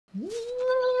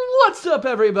What's up,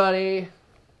 everybody?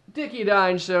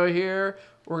 DickeyDines show here.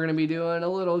 We're gonna be doing a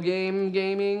little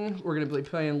gaming. We're gonna be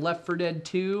playing Left 4 Dead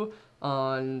 2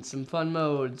 on some fun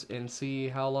modes and see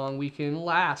how long we can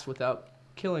last without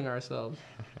killing ourselves.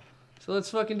 So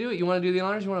let's fucking do it. You want to do the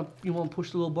honors? You want to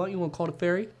push the little button? You want to call it a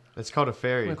fairy? It's called a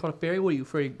fairy. You want to call it a fairy? What are you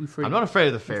afraid? I'm not afraid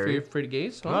of the fairy. You're afraid of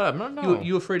gays? Huh? No, I'm not. No.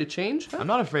 You afraid of change? Huh? I'm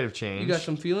not afraid of change. You got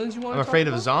some feelings you want to I'm afraid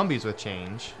of about? zombies with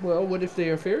change. Well, what if they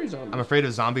are fairy zombies? I'm afraid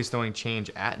of zombies throwing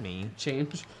change at me.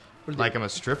 Change? Like I'm a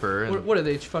stripper. And what are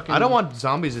they fucking... I don't want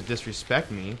zombies to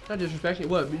disrespect me. Not disrespecting.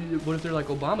 What if they're like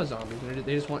Obama zombies and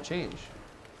they just want change?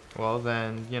 Well,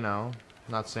 then, you know,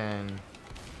 I'm not saying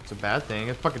it's a bad thing.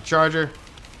 It's a fucking charger.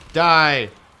 Die.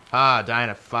 Ah, die in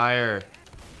a fire.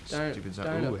 Stupid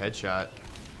zombie. Ooh, headshot.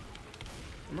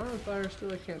 Am I on fire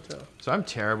still? I can't tell. So I'm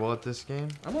terrible at this game.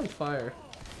 I'm on fire.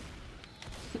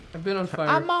 I've been on fire.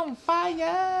 I'm on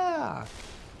fire.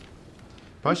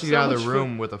 Probably should get out of the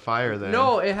room with a fire then.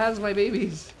 No, it has my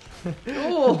babies.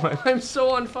 Oh, I'm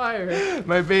so on fire.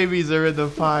 My babies are in the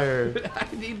fire.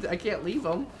 I can't leave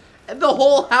them. And the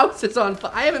whole house is on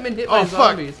fire. I haven't been hit by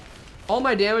zombies. Fuck. All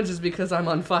my damage is because I'm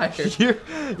on fire.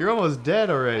 You're almost dead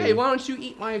already. Hey, why don't you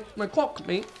eat my clock,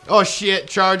 mate? Oh shit,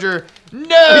 Charger. No! He's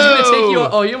gonna take you.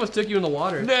 Oh, he almost took you in the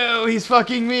water. No, he's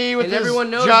fucking me with his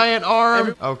giant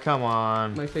arm. Oh, come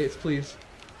on. My face, please.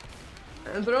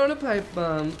 I'm throwing a pipe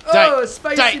bomb. Die. Oh,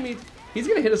 spicy meat. He's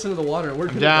gonna hit us into the water. We're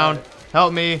down.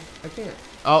 Help me. I can't.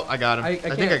 Oh, I got him. I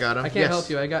think I got him. I can't help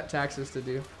you. I got taxes to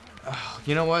do.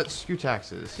 You know what? Screw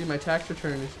taxes. See, my tax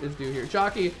return is due here.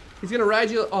 Jockey, he's gonna ride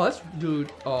you. Oh, that's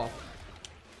dude. Oh.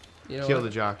 You know Kill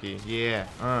the jockey. Yeah.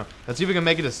 Let's see if we can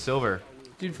make it to silver.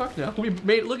 Dude, fuck no. We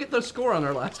made. Look at the score on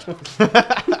our last one.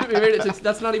 We made it to,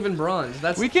 that's not even bronze.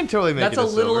 We can totally make it to silver.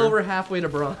 That's a little over halfway to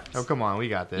bronze. Oh, come on. We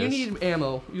got this. You need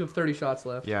ammo. You have 30 shots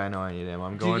left. Yeah, I know I need ammo.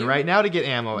 I'm going right now to get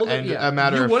ammo. Well, and yeah. a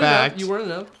matter of fact. You weren't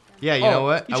enough. Yeah, you know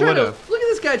what? I would have. Look at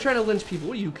this guy trying to lynch people.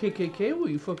 What are you, KKK? What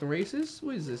are you, fucking racist?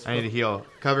 What is this? I need to heal.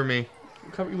 Cover me.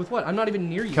 Cover you with what? I'm not even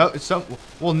near you.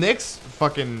 Well, Nick's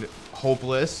fucking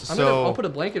hopeless, I'll put a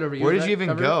blanket over you. Where did you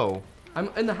even go? I'm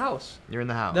in the house. You're in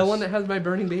the house. The one that has my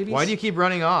burning babies? Why do you keep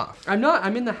running off? I'm not.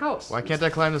 I'm in the house. Why can't I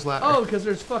climb this ladder? Oh, because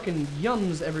there's fucking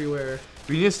yums everywhere.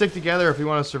 We need to stick together if we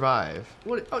want to survive.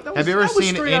 What? Oh, have you ever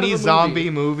seen any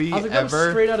zombie movie ever? That was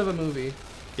straight out of a movie.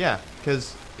 Yeah,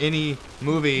 because any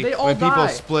movie, when people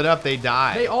split up, they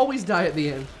die. They always die at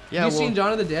the end. Yeah, Have you seen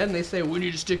Dawn of the Dead and they say, we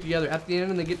need to stick together at the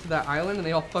end and they get to that island and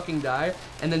they all fucking die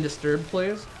and then Disturbed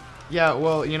plays? Yeah,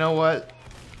 well, you know what?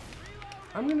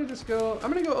 I'm gonna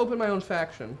go open my own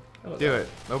faction. Do it.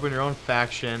 Open your own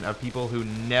faction of people who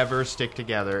never stick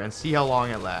together and see how long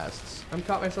it lasts. I'm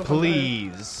caught myself.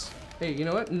 Please. Hey, you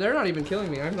know what? They're not even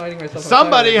killing me. I'm lighting myself.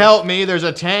 Somebody help me! There's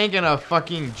a tank and a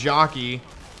fucking jockey.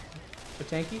 A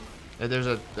tanky? There's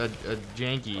a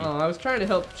janky. Oh, I was trying to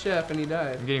help Chef and he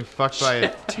died. I'm getting fucked by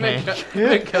a tank.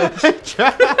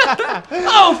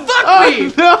 Oh, fuck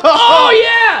me! No. Oh,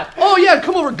 yeah! Oh, yeah,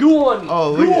 come over, goo on me.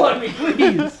 Oh, goo on me,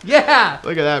 please. Yeah.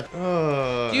 Look at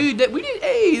that. Dude,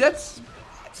 hey, that's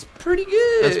pretty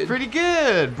good. That's pretty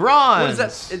good. Bronze. What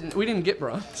is that? We didn't get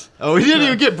bronze. Oh, we didn't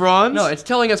even get bronze? No, it's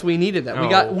telling us we needed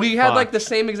that. We had like the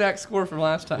same exact score from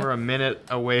last time. We're a minute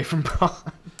away from bronze.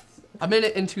 A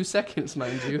minute and 2 seconds,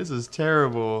 mind you. This is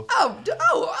terrible.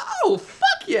 Oh,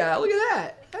 fuck yeah. Look at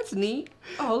that. That's neat.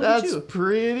 Oh, look at you. That's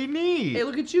pretty neat. Hey,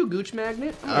 look at you, Gooch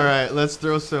Magnet. Oh. All right, let's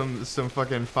throw some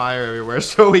fucking fire everywhere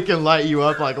so we can light you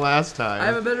up like last time. I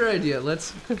have a better idea.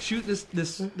 Let's shoot this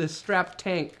strapped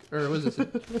tank. Or what is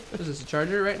this, a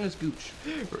charger? Right in his gooch.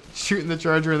 Shooting the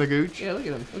charger in the gooch? Yeah, look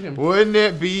at him. Look at him. Wouldn't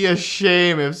it be a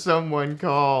shame if someone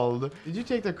called? Did you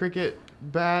take the cricket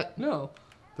bat? No.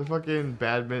 The fucking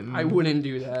badminton. I wouldn't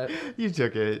do that. You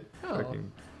took it. Oh.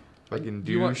 Fucking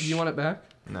douche. Do you want it back?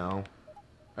 No.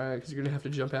 Alright, because you're going to have to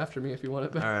jump after me if you want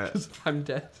it back. Alright. Because I'm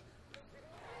dead.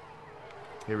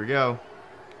 Here we go.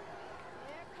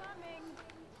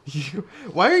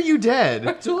 Why are you dead?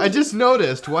 I just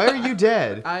noticed. Why are you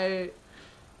dead?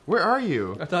 Where are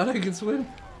you? I thought I could swim.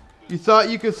 You thought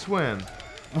you could swim.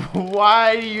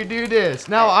 Why do you do this?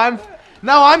 Now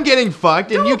I'm getting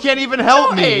fucked and you can't even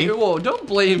help me. Hey, whoa, don't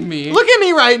blame me. Look at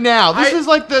me right now. This is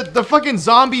like the fucking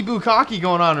zombie bukkake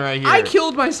going on right here. I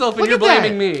killed myself and you're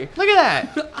blaming me. Look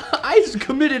at that. I just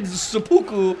committed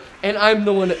seppuku and I'm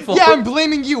the one at fault. Yeah, I'm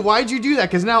blaming you. Why'd you do that?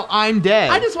 Because now I'm dead.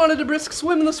 I just wanted to brisk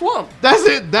swim in the swamp. That's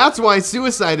it. That's why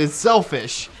suicide is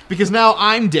selfish. Because now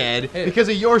I'm dead because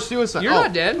of your suicide. You're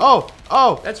not dead.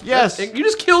 That's yes. You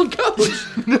just killed Coach.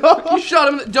 No. You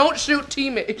shot him. Don't shoot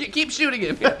teammate. Keep shooting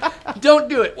him. Don't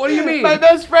do it. What do you mean? My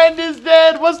best friend is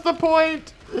dead. What's the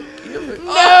point?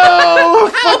 No!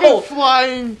 Fucking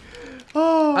flying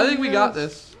Oh, I think we got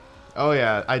this. Oh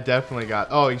yeah, I definitely got.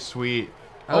 Oh, sweet.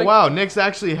 Like, oh wow, Nick's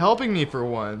actually helping me for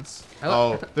once.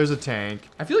 Oh, there's a tank.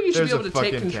 I feel like you should There's be able to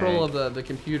take control tank. of the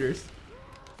computers.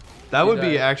 That would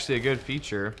be actually a good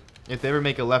feature. If they ever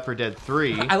make a Left 4 Dead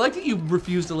 3. I like that you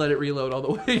refuse to let it reload all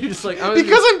the way. You're just like,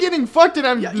 because I'm getting fucked and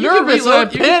I'm nervous and I'm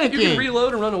panicking. You can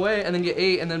reload and run away and then get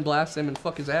 8 and then blast him and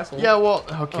fuck his asshole. Yeah, well,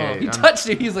 okay. He touched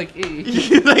you. He's like, hey.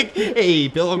 He's like, hey,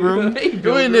 Pilgrim. Hey,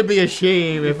 Pilgrim. Wouldn't it be a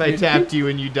shame if I tapped you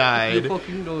and you died? You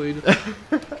fucking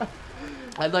died.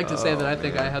 I'd like to say that I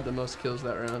think I had the most kills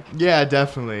that round. Yeah,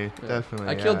 definitely. Yeah. Definitely.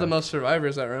 I killed the most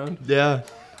survivors that round. Yeah.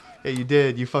 Yeah, you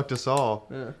did. You fucked us all.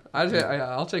 Yeah.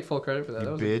 I'll take full credit for that.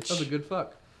 That was a good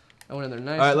fuck. I went in there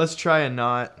nice. All right, let's try and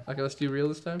not. Okay, let's do real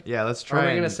this time. Yeah, let's try. Are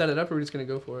we gonna set it up, or are we just gonna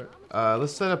go for it?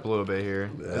 Let's set up a little bit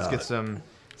here. Let's get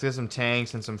some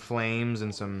tanks and some flames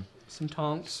and some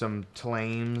tonks. Some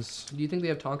flames. Do you think they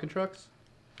have Tonka trucks?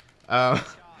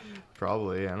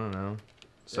 Probably. I don't know.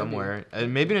 Somewhere,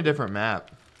 maybe in a different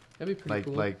map. That'd be pretty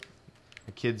cool. Like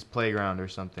a kid's playground or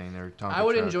something. Or Tonka I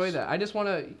would trucks. enjoy that. I just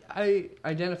wanna. I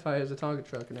identify as a Tonka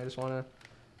truck, and I just wanna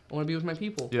be with my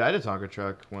people. Dude, I had a Tonka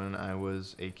truck when I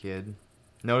was a kid.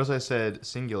 Notice I said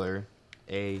singular,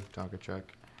 a Tonka truck.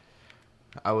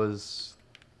 I was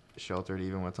sheltered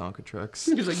even with Tonka trucks.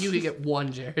 He's like, you can get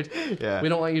one, Jared. Yeah. We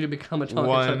don't want you to become a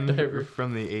Tonka truck driver.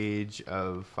 From the age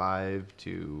of 5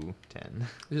 to 10.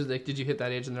 This is like, did you hit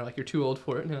that age and they're like, you're too old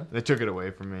for it now? They took it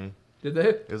away from me. Did they?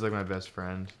 It was like my best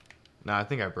friend. Nah, I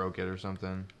think I broke it or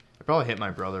something. I probably hit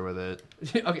my brother with it.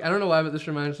 Okay, I don't know why, but this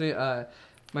reminds me.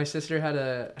 My sister had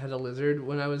a lizard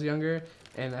when I was younger,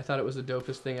 and I thought it was the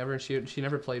dopest thing ever. And she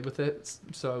never played with it,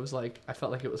 so I was like, I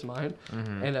felt like it was mine.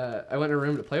 Mm-hmm. And I went in a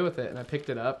room to play with it, and I picked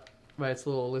it up by its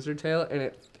little lizard tail,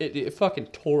 and it fucking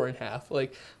tore in half.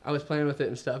 Like, I was playing with it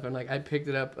and stuff, and like I picked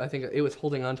it up. I think it was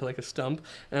holding on to like a stump,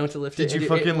 and I went to lift it. Did you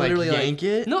fucking like yank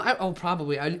it? No,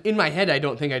 probably. In my head, I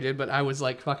don't think I did, but I was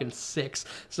like fucking 6,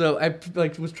 so I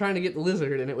like was trying to get the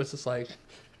lizard, and it was just like,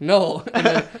 no. And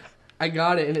then I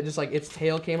got it, and it just like its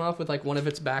tail came off with like one of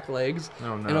its back legs.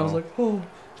 Oh no! And I was like, oh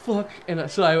fuck! And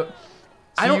so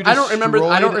I don't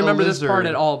remember this part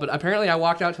at all. But apparently, I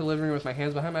walked out to the living room with my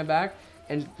hands behind my back,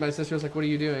 and my sister was like, "What are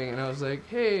you doing?" And I was like,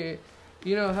 "Hey,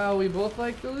 you know how we both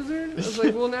like the lizard?" I was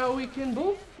like, "Well, now we can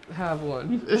both have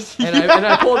one." And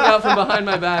I pulled it out from behind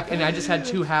my back, and I just had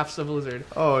 2 halves of lizard.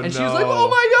 Oh no! And she was like, "Oh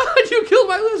my god, you killed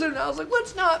my lizard!" And I was like,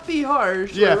 "Let's not be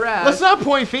harsh." Yeah, or rash. let's not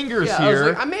point fingers here. I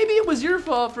was like, maybe it was your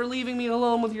fault for leaving me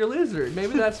alone with your lizard.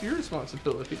 Maybe that's your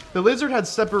responsibility. The lizard had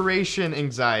separation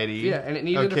anxiety. Yeah, and it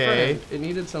needed a friend. It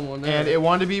needed someone there. And it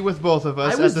wanted to be with both of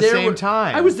us at the same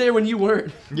time. I was there when you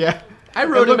weren't. Yeah. I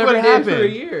rode him every day for a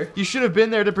year. You should have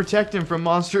been there to protect him from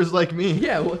monsters like me.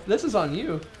 Yeah, well, this is on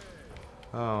you.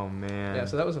 Oh, man. Yeah,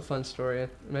 so that was a fun story.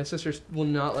 My sister will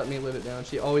not let me live it down.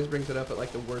 She always brings it up at,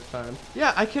 like, the worst time.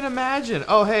 Yeah, I can imagine.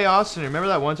 Oh, hey, Austin, remember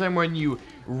that one time when you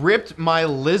ripped my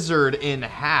lizard in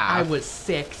half? I was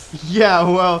 6. Yeah,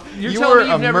 well, You're you telling were me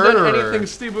you've a never murderer. done anything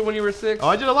stupid when you were 6? Oh,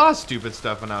 I did a lot of stupid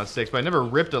stuff when I was 6, but I never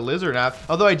ripped a lizard in half.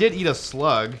 Although I did eat a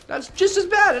slug. That's just as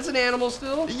bad. It's an animal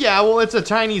still. Yeah, well, it's a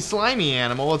tiny, slimy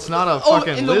animal. It's not a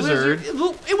fucking lizard.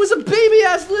 It was a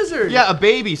baby-ass lizard. Yeah, a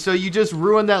baby. So you just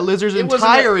ruined that lizard's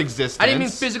entire existence. I didn't mean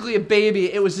physically a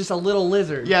baby. It was just a little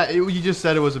lizard. Yeah, you just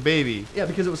said it was a baby. Yeah,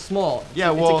 because it was small. Yeah,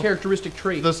 well, it's a characteristic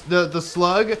trait. The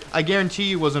slug, I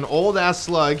guarantee you, was an old-ass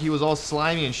slug. He was all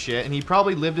slimy and shit, and he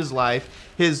probably lived his life.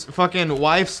 His fucking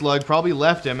wife slug probably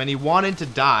left him, and he wanted to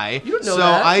die. You don't know so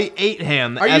that. I ate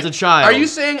him as a child. Are you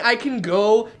saying I can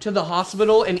go to the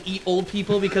hospital and eat old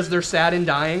people because they're sad and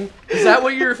dying? Is that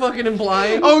what you're fucking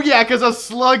implying? Oh yeah, because a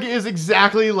slug is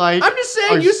exactly like. I'm just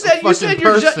saying. You said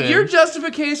your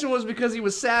justification was because he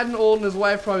was sad and old, and his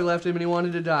wife probably left him, and he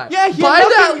wanted to die. Yeah, by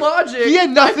that logic, he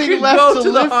had nothing I could left go to to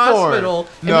live the hospital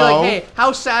for. and be like, "Hey,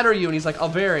 how sad are you?" And he's like, "I'll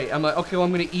very." I'm like, "Okay, well,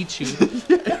 I'm gonna eat you."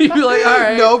 You'd be like, "All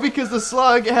right." No, because the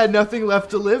slug had nothing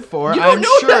left to live for. You don't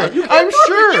know that. I'm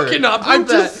sure. You cannot prove I'm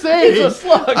just that. saying. It's a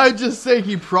slug. I'm just saying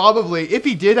he probably, if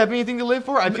he did have anything to live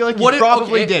for, I feel like he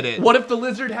probably did it. What if the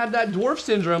lizard had that dwarf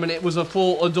syndrome and it was a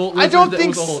full adult lizard? I don't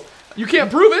think so. You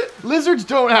can't prove it. Lizards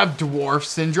don't have dwarf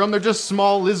syndrome. They're just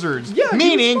small lizards. Yeah,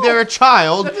 meaning they're a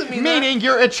child. That doesn't mean meaning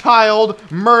you're a child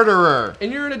murderer.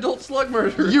 And you're an adult slug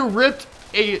murderer. You ripped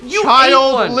a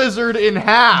child lizard in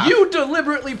half. You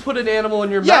deliberately put an animal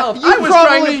in your Yeah, mouth. I was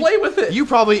trying to play with it. You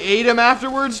probably ate him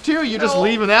afterwards too. You're just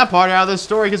leaving that part out of the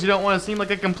story because you don't want to seem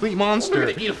like a complete monster.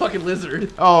 We're gonna eat a fucking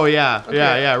lizard. Oh yeah, Okay.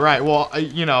 yeah, right. Well,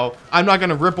 you know, I'm not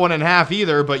gonna rip one in half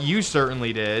either, but you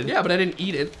certainly did. Yeah, but I didn't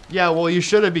eat it. Yeah, well, you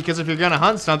should have, because if you're gonna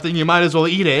hunt something, you might as well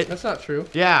eat it. That's not true.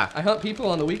 Yeah. I hunt people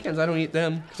on the weekends. I don't eat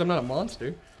them because I'm not a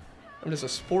monster. I'm just a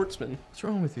sportsman. What's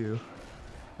wrong with you?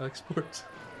 I like sports.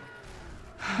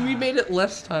 We made it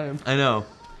less time. I know.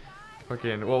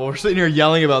 Fucking, well, we're sitting here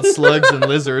yelling about slugs and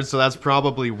lizards, so that's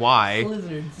probably why.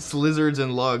 Slizzards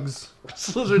and lugs.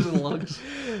 Slizzards and lugs.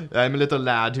 I'm a little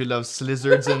lad who loves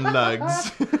slizzards and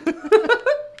lugs.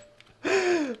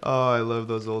 Oh, I love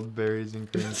those old berries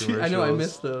and cream commercials. I know, I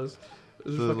miss those.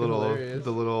 The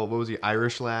little, what was he,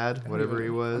 Irish lad, whatever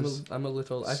he was. I'm a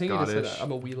little, I Scottish. think he just said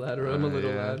I'm a wee lad or I'm a little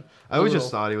lad. I always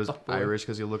just thought he was Irish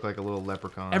because he looked like a little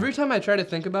leprechaun. Every time I try to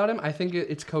think about him, I think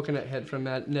it's Coconut Head from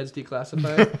Ned's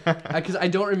Declassified. Because I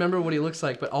don't remember what he looks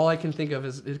like, but all I can think of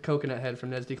is Coconut Head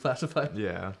from Ned's Declassified.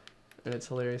 Yeah. And it's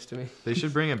hilarious to me. They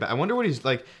should bring him back. I wonder what he's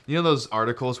like. You know those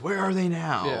articles? Where are they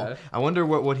now? Yeah. I wonder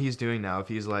what he's doing now. If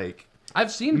he's like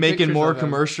I've seen making more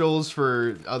commercials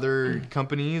for other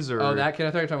companies or. Oh, that kid!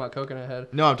 I thought you were talking about Coconut Head.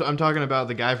 No, I'm talking about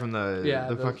the guy from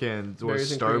the fucking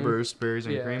Starburst berries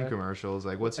and cream commercials.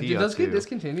 Like, what's he Did up those to? get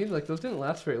discontinued? Like, those didn't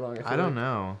last very long. I don't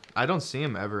know. I don't see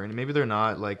him ever, and maybe they're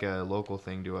not like a local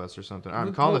thing to us or something.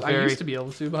 I'm calling the fairy. I used to be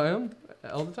able to buy them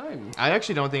all the time. I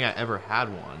actually don't think I ever had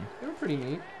one. They were pretty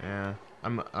neat. Yeah,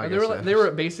 they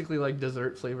were basically like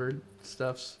dessert flavored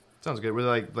stuffs. Sounds good. Were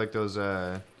they like those?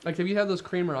 Like, have you had those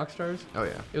cream rock stars? Oh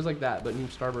yeah. It was like that, but in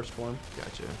Starburst form.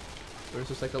 Gotcha. There was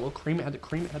just like a little cream. It had the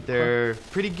cream. It had the They're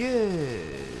pretty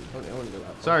good. I want to go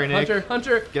that Sorry, Nick.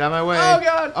 Hunter. Get out of my way. Oh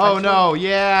God. Oh no.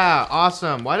 Yeah.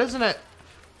 Awesome. Why doesn't it?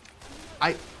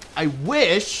 I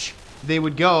wish they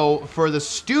would go for the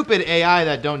stupid AI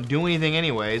that don't do anything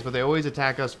anyways, but they always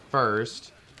attack us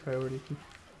first. Priority.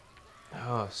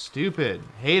 Oh, stupid.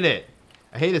 Hate it.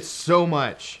 I hate it so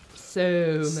much.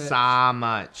 So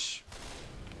much.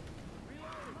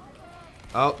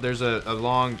 Oh, there's a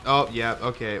long... Oh, yeah,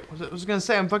 okay. I was gonna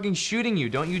say, I'm fucking shooting you.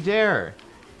 Don't you dare.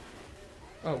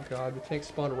 Oh, God. The tank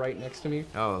spawned right next to me.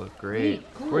 Oh, great.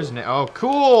 Neat, cool. Where's Nick? Oh,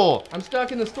 cool. I'm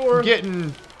stuck in the store.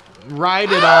 Getting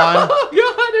rided on. Oh,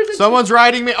 God. There's a Someone's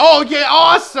riding me. Oh, okay,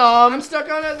 awesome. I'm stuck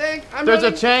on that thing. There's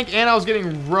a tank, and I was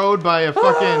getting rode by a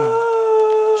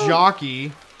fucking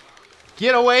jockey.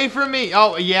 Get away from me.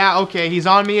 Oh, yeah, okay. He's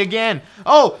on me again.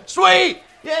 Oh, sweet.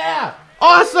 Yeah.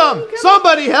 Awesome.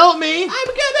 Somebody help me. I'm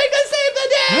coming to save the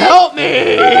day. Help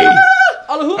me.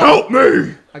 Help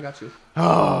me. I got you.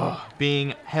 Oh,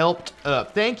 being helped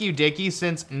up. Thank you, Dickie,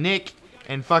 since Nick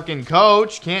and fucking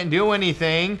Coach can't do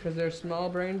anything. Because they're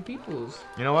small-brained peoples.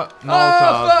 You know what?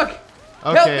 Oh, fuck.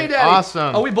 Okay, help me, Daddy.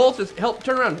 Awesome. Oh, we both just help.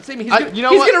 Turn around. Save me. He's going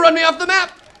to run me off the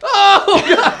map. Oh,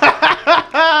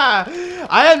 God.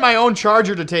 I had my own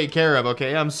charger to take care of,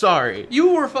 okay? I'm sorry.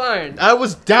 You were fine. I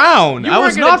was down. I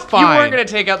was not fine. You weren't going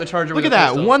to take out the charger with Look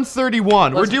at that,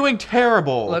 131. We're doing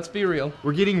terrible. Let's be real.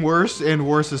 We're getting worse and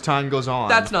worse as time goes on.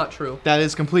 That's not true. That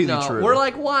is completely true. We're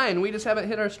like wine. We just haven't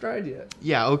hit our stride yet.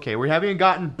 Yeah, okay. We haven't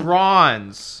gotten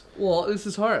bronze. Well, this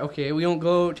is hard. Okay, we don't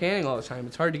go tanning all the time.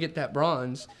 It's hard to get that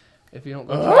bronze if you don't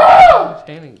go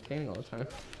tanning all the time.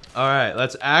 All right,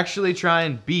 let's actually try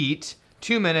and beat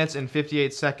 2 minutes and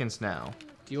 58 seconds now.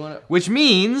 Do you want to? Which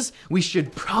means we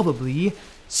should probably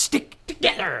stick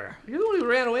together. You're the one who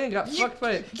ran away and got fucked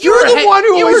by it. You're the one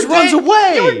who always runs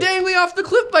away. You were dangling off the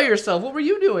cliff by yourself. What were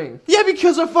you doing? Yeah,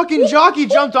 because a fucking jockey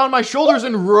jumped on my shoulders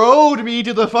and rode me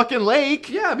to the fucking lake.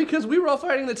 Yeah, because we were all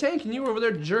fighting the tank and you were over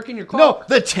there jerking your car. No,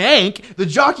 the tank. The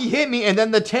jockey hit me and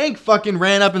then the tank fucking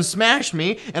ran up and smashed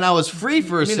me and I was free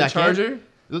for a second. The charger?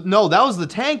 No, that was the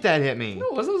tank that hit me. No,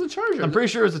 it wasn't. It was a charger. I'm pretty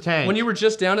sure it was the tank. When you were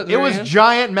just down at the It was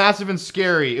giant, massive, and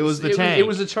scary. It was the tank. It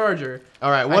was a charger. All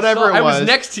right, whatever it was. I was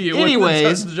next to you.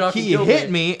 Anyways, the jockey he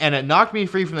hit me, and it knocked me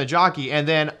free from the jockey, and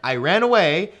then I ran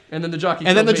away. And then the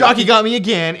jockey got me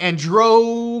again and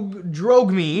drove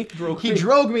me. He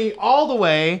drove me all the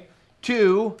way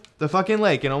to the fucking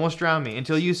lake and almost drowned me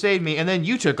until you saved me, and then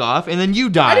you took off, and then you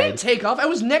died. I didn't take off. I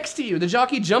was next to you. The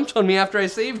jockey jumped on me after I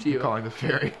saved you. I'm calling the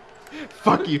fairy.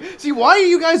 Fuck you. See, why are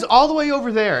you guys all the way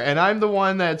over there, and I'm the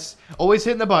one that's always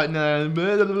hitting the button?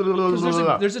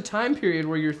 There's a time period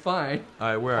where you're fine. All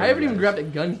right, where are you? I haven't even grabbed a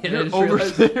gun yet. You're over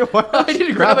there. I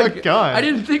didn't grab a gun. I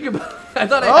didn't think about it. I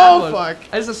thought I had one. Oh, fuck.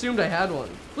 I just assumed I had one.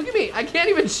 Look at me. I can't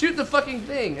even shoot the fucking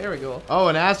thing. There we go. Oh,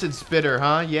 an acid spitter,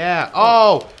 huh? Yeah.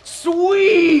 Oh,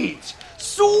 sweet.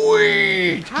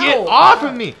 Sweet! How? Get off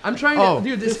of me! I'm trying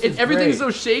to, dude. Everything's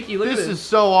so shaky. Look at this. This is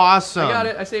so awesome. I got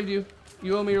it. I saved you.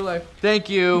 You owe me your life. Thank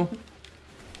you.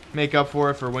 Make up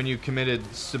for it for when you committed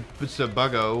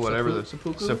sabugo, whatever the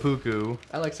seppuku.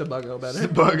 I like sabugo better.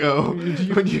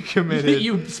 Sabugo. When you committed.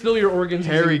 You spill your organs.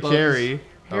 Harry Carey.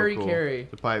 Harry cool. Carey.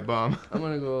 The pipe bomb. I'm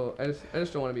gonna go. I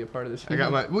just don't want to be a part of this. I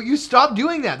got my. Well, you stop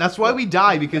doing that. That's why we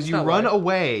die, because you run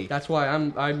away. That's why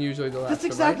I'm usually the last. That's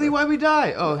exactly why we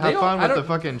die. Oh, have fun with the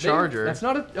fucking they, charger. That's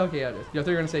not a. Okay, yeah, it is. I thought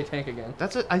you were gonna say tank again.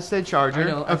 That's it. I said charger. I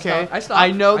know. Okay. I stopped.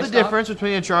 I know the difference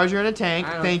between a charger and a tank.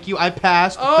 I know. Thank you. I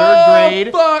passed Oh, third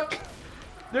grade. Fuck!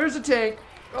 There's a tank.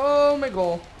 Oh my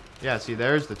goal. Yeah. See,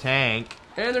 there's the tank.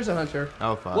 And there's a hunter.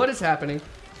 Oh fuck. What is happening?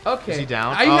 Okay. Is he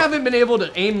down? I haven't been able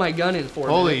to aim my gun in 4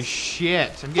 minutes. Holy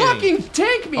shit! I'm getting. Fucking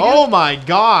tank me! Oh dude. my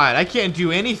god! I can't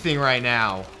do anything right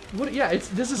now. What? Yeah,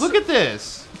 this is. Look at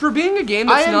this. For being a game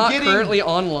that's not getting... currently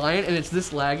online and it's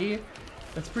this laggy,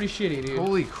 that's pretty shitty, dude.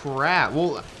 Holy crap!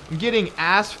 Well, I'm getting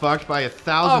ass fucked by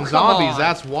 1,000 Oh, zombies. on.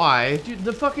 That's why. Dude,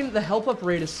 the help up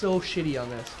rate is so shitty on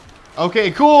this.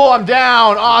 Okay, cool. I'm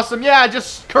down. Awesome. Yeah,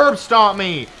 just curb stomp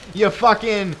me. You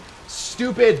fucking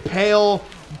stupid pale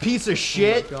piece of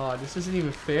shit. Oh my god, this isn't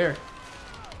even fair.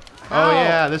 Oh How?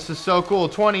 yeah, this is so cool.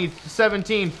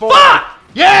 2017 4.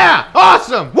 Yeah!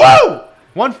 Awesome! Woo!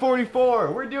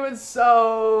 144. We're doing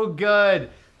so good.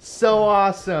 So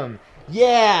awesome.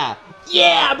 Yeah!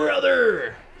 Yeah,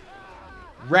 brother!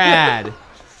 Rad.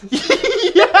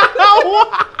 Yeah!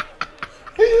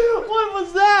 What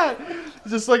was that?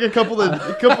 Just like a couple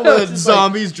of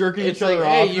zombies jerking It's each other like,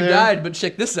 off. hey, you there. died, but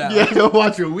check this out. Yeah, go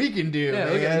watch what we can do. Yeah,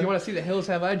 man. look at, you want to see the hills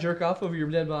have I jerk off over your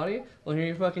dead body? Well, here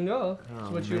you fucking go. It's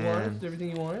Oh, what you man. wanted. It's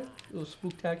everything you wanted. A little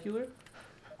spooktacular.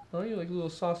 Oh, you like a little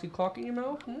saucy cock in your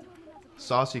mouth? Hmm?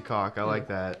 Saucy cock. I like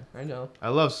that. I know. I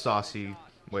love saucy.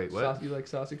 Wait, what? You like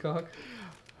saucy cock?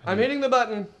 I'm hitting the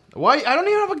button. Why? I don't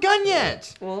even have a gun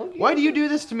yet. Well, Why do you do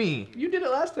this to me? You did it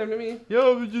last time to me.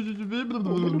 Yo. All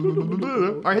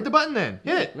right, hit the button then.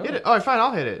 Hit it. No. Hit it. All right, fine.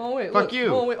 I'll hit it. Oh wait, Fuck look.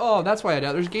 you. Oh wait. Oh, that's why I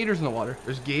doubt. There's gators in the water.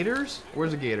 There's gators.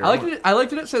 Where's the gator? I like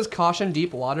that it says caution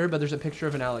deep water, but there's a picture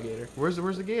of an alligator. Where's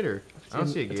the gator? I don't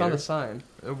see a gator. It's on the sign.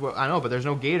 Well, I know, but there's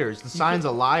no gators. The sign's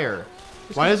a liar.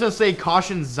 Why does it say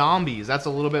caution zombies? That's a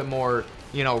little bit more,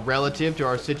 you know, relative to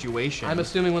our situation. I'm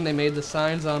assuming when they made the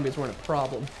sign, zombies weren't a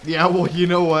problem. Yeah, well, you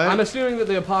know what? I'm assuming that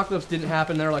the apocalypse didn't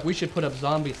happen. They're like, we should put up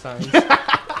zombie signs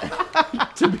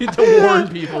to warn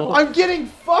people. I'm getting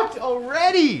fucked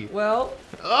already. Well,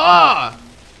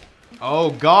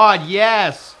 Oh God,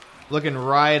 yes. Looking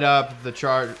right up the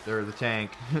the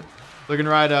tank. Looking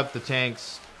right up the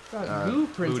tank's. got goo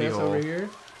princess hole. over here.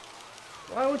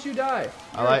 Why won't you die?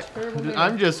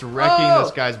 I'm just wrecking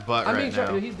this guy's butt right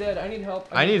now. He's dead. I need help.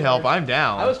 I need help. I'm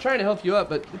down. I was trying to help you up,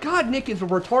 but God, Nick is a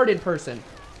retarded person.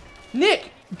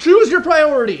 Nick, choose your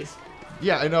priorities.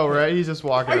 Yeah, I know, right? He's just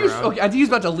walking Are you around. okay? I think he's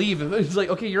about to leave. He's like,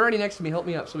 okay, you're already next to me. Help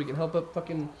me up so we can help up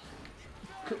fucking.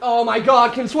 Oh my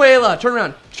God, Consuela! Turn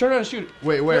around. Turn around and shoot.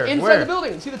 Wait, where? Inside Where? the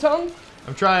building. See the tongue?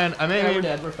 I'm trying. I'm Yeah, we're aiming.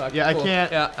 dead. We're fucked. Yeah, Cool. I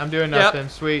can't. Yeah. I'm doing Yep. nothing.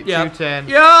 Sweet. Yep. 210.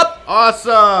 Yep.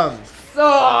 Awesome.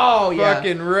 Oh yeah.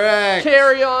 Fucking wreck.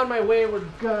 Carry on, my wayward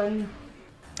gun.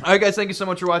 Alright guys, thank you so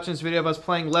much for watching this video of us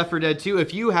playing Left 4 Dead 2.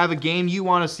 If you have a game you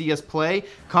want to see us play,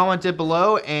 comment it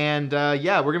below. And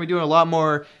yeah, we're going to be doing a lot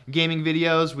more gaming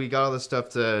videos. We got all this stuff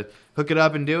to hook it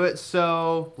up and do it.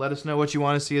 So let us know what you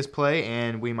want to see us play,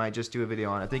 and we might just do a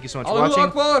video on it. Thank you so much for Allahu watching.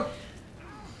 Akbar.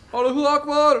 Allahu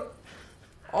Akbar.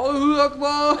 Allahu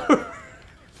Akbar.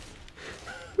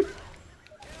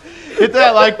 Hit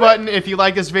that like button if you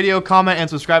like this video, comment, and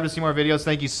subscribe to see more videos.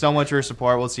 Thank you so much for your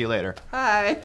support. We'll see you later. Hi.